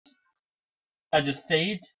I just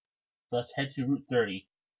saved. So let's head to Route 30.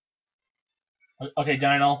 Okay,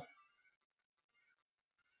 Dino.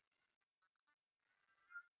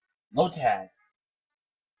 Low tag.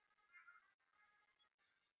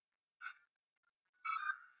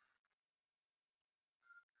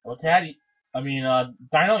 Low tag.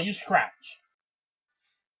 Dino, you scratch.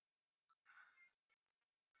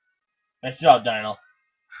 Nice job, Dino.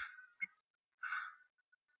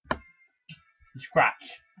 You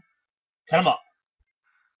scratch. Cut him up.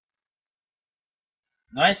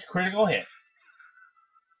 Nice critical hit.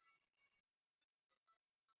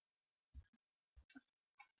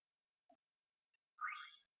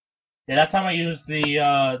 Yeah, that time I used the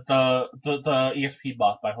EXP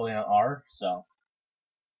buff by holding on R, so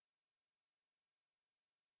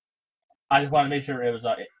I just wanted to make sure it was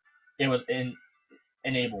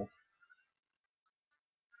enabled.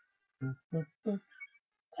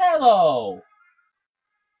 Hello.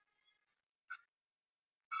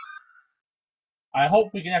 I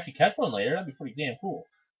hope we can actually catch one later. That'd be pretty damn cool.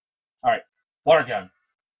 All right, water gun.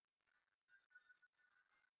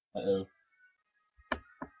 Uh-oh.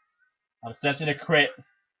 I'm sensing a crit.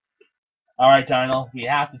 Alright, Dino, we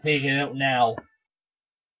have to take it out now.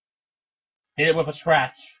 Hit it with a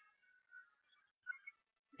scratch.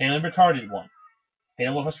 Hit him retarded one. Hit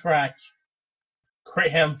him with a scratch.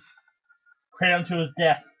 Crit him. Crit him to his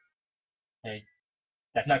death. Okay.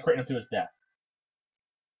 That's not critting him to his death.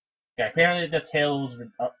 Okay, apparently the tail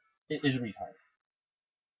is retarded.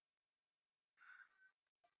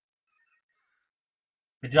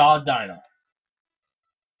 Good job, Dino.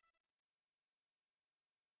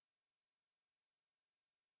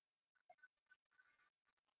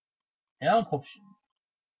 And potion.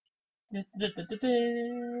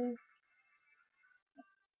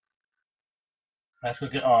 Let's go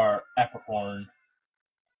get our apricorn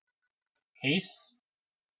case.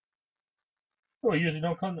 Oh, usually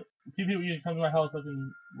don't come. People usually come to my house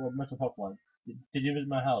looking much of Pokemon. Did you visit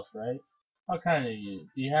my house, right? How kind of you?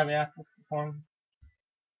 Do you have an apricorn?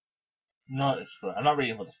 No, it's good. I'm not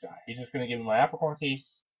reading for this guy. He's just gonna give me my apricorn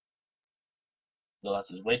case. So let's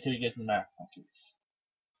just wait till he gets me my apricorn case.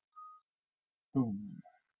 Boom.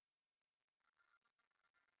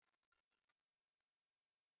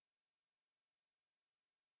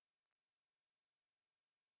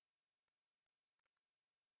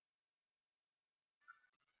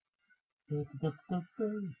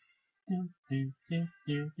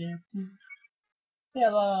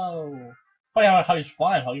 Hello. Oh yeah, how he's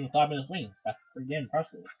flying, how he even flapping his wings. That's pretty damn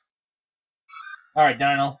impressive. Alright,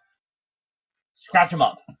 Dino. Scratch him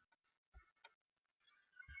up.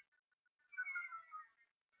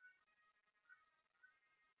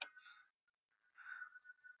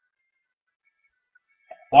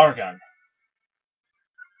 Water gun.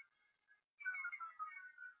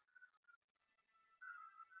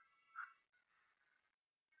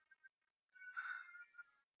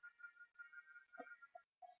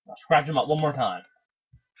 Now scratch him up one more time.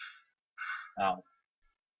 Ow.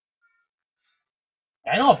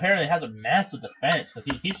 I know apparently has a massive defense, but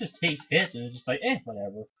he just takes hits and it's just like,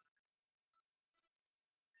 whatever.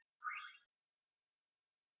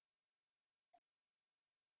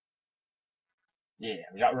 Yeah,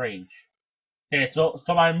 we got rage. Okay, so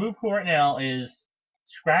my move pool right now is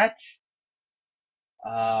scratch,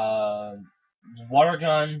 water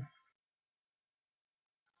gun,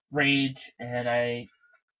 rage, and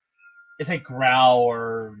it's a growl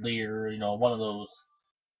or leer, one of those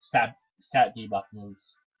stat debuff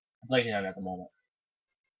moves. I'm blanking on it at the moment.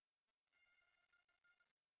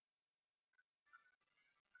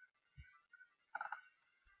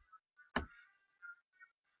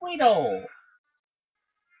 Weedle!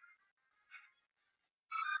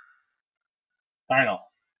 Dino.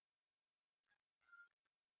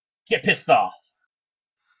 Get pissed off.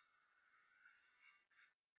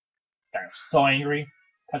 Dino's so angry.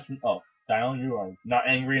 Touch me. Oh, Dino, you are not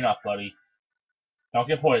angry enough, buddy. Don't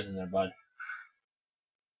get poisoned there, bud.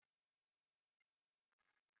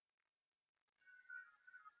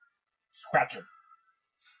 Scratch him.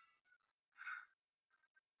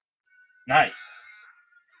 Nice.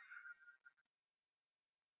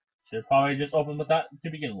 Should probably just open with that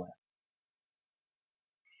to begin with.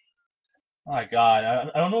 Oh my god,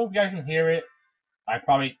 I don't know if you guys can hear it. I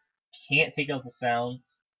probably can't take out the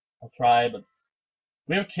sounds. I'll try, but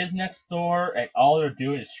we have kids next door, and all they're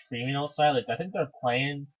doing is screaming outside. Like, I think they're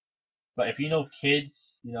playing, but if you know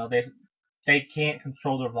kids, they can't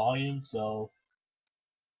control their volume, so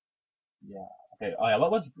yeah. Okay, oh yeah, what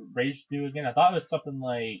was Rage do again? I thought it was something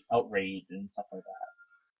like Outrage and stuff like that.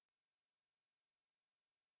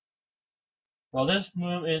 Well, this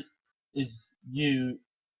move is you.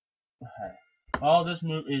 While this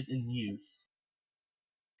move is in use,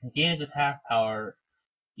 it gains attack power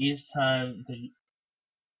each time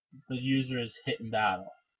the user is hit in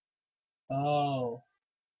battle. Oh.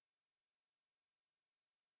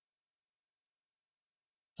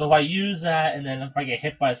 So if I use that, and then if I get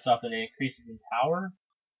hit by something, it increases in power?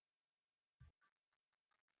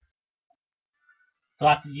 So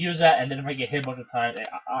I have to use that, and then if I get hit a bunch of times,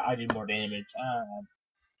 I do more damage.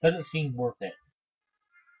 Doesn't seem worth it.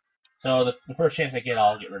 So the first chance I get,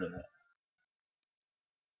 I'll get rid of it.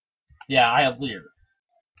 Yeah, I have Leer.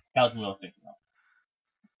 That was what I was thinking of.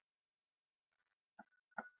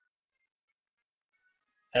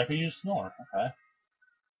 If you use Snore, okay.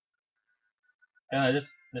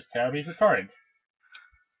 This Caraby's retarded.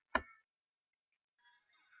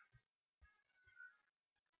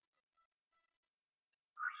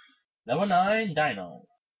 Level 9, Dino.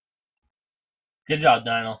 Good job,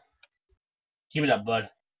 Dino. Keep it up, bud.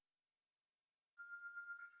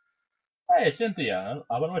 Hey, Cynthia.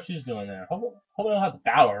 I wonder what she's doing there. Hope I don't have to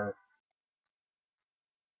battle her.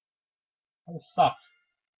 That sucks.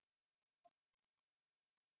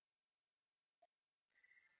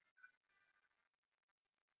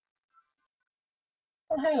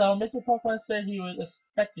 Oh, hello, Mr. Pokemon said he was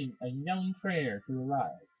expecting a young trainer to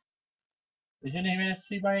arrive. Is your name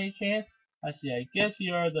Ashley by any chance? I see, I guess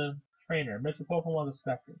you are the trainer Mr. Pokemon was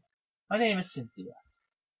expecting. My name is Cynthia.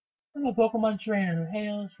 I'm a Pokemon trainer who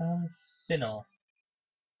hails from Sinnoh.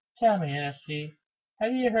 Tell me, Ashley,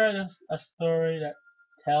 have you heard of a story that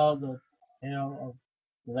tells the tale of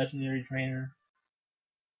the legendary trainer?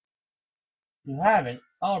 If you haven't,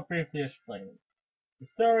 I'll briefly explain. The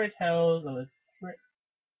story tells of a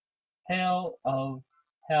tale of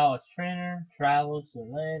how a trainer travels to the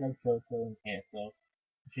land of Johto and Kanto,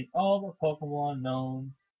 reaching all the Pokemon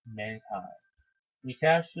known to mankind. He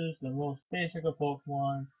captures the most basic of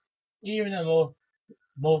Pokemon, even the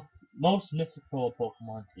most mystical of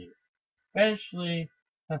Pokemon too. Eventually,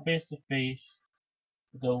 come face to face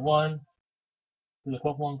with the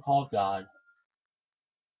Pokemon called God.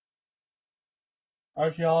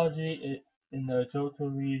 Archaeology in the Johto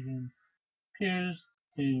region appears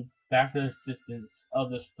to back the existence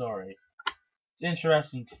of the story. It's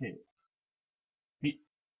interesting too.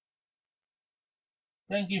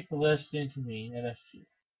 Thank you for listening to me, NSG.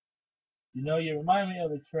 You know, you remind me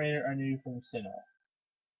of a trainer I knew from Sinnoh.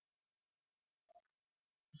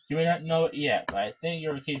 You may not know it yet, but I think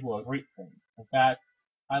you're capable of great things. In fact,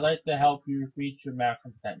 I'd like to help you reach your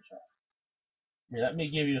maximum potential. Here, let me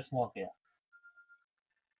give you a small gift.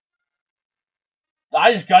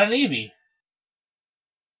 I just got an Eevee!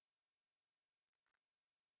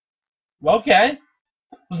 Okay.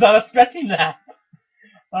 Was not expecting that.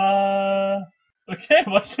 Okay,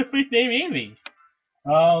 what should we name Eevee?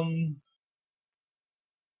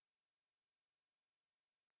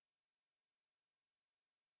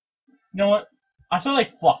 You know what? I feel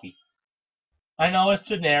like Fluffy. I know it's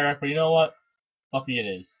generic, but you know what? Fluffy it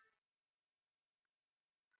is.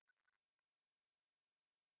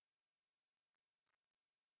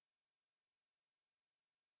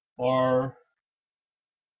 Or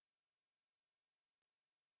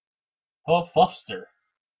how about Fluffster?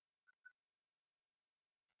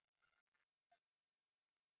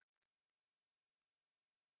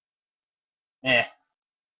 Eh.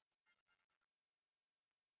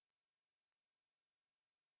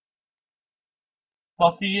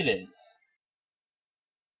 Fluffy it is.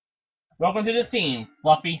 Welcome to the team,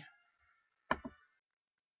 Fluffy.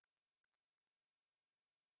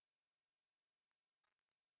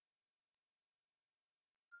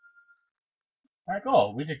 Alright,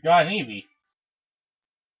 cool. We just got an Eevee.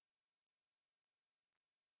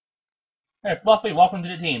 Hey, Fluffy, welcome to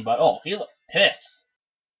the team, but oh, he looks pissed.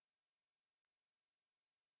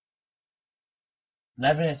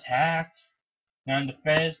 11 attack, 9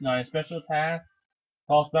 defense, 9 special attack,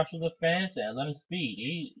 12 special defense, and 11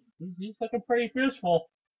 speed. He's looking pretty fierceful.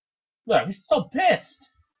 Look, he's so pissed.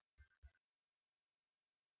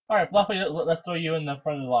 Alright, Fluffy, let's throw you in the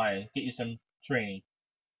front of the line. Get you some training.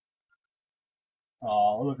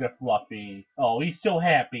 Oh, look at Fluffy. Oh, he's so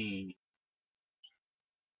happy.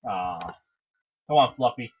 Ah. Come on,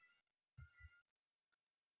 Fluffy.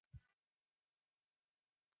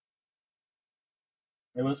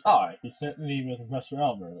 It was I who sent me with Professor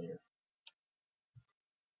Elm earlier.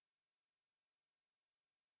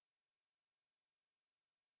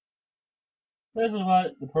 This is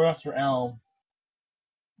what the Professor Elm.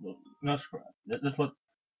 No, this is what.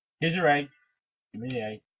 Here's your egg. Give me the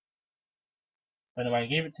egg. If anyone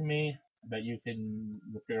gave it to me, I bet you can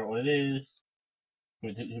figure out what it is.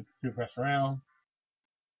 To press around.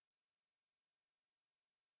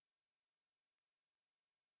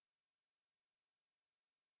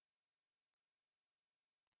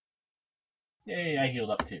 Yay, I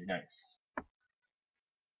healed up too. Nice.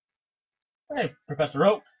 Hey, Professor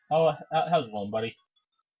Oak. How's it going, buddy?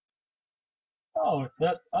 Oh,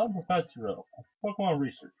 I'm Professor Oak, a Pokemon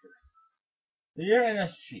researcher. The year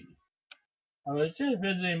NSG. I was just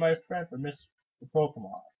visiting my friend for Mr.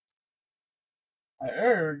 Pokemon. I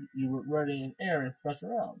heard you were running an errand for us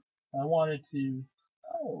around. I wanted to...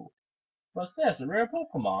 Oh, what's this? A rare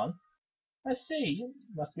Pokemon? I see. You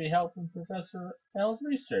must be helping Professor L's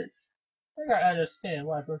research. I gotta understand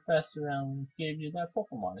why Professor L gave you that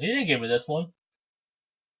Pokemon. He didn't give me this one.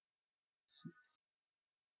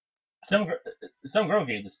 Some girl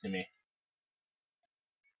gave this to me.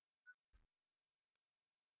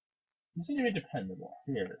 You seem to be dependable.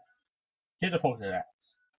 Here's a Pokedex.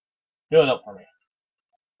 Fill it up for me.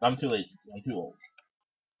 I'm too lazy. I'm too old.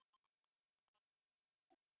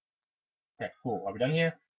 Okay, cool. Are we done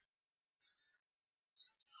here?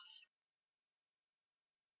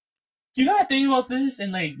 You gotta think about this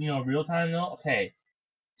in real time though. Okay,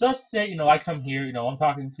 just say I come here, I'm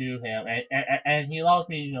talking to him, and he allows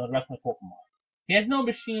me, to rest my Pokemon. He has no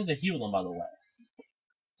machines to heal them, by the way.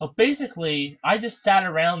 So basically, I just sat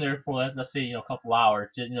around there for let's say a couple hours,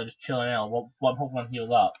 just chilling out while Pokemon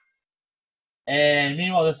healed up. And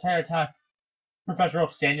meanwhile, this entire time, Professor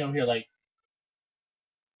Oak's standing over here like,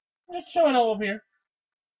 just chilling out over here.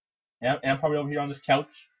 And I'm probably over here on this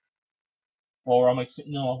couch, or I'm like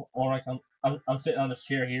sitting, or like I'm sitting on this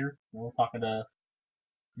chair here, talking to,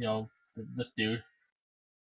 this dude.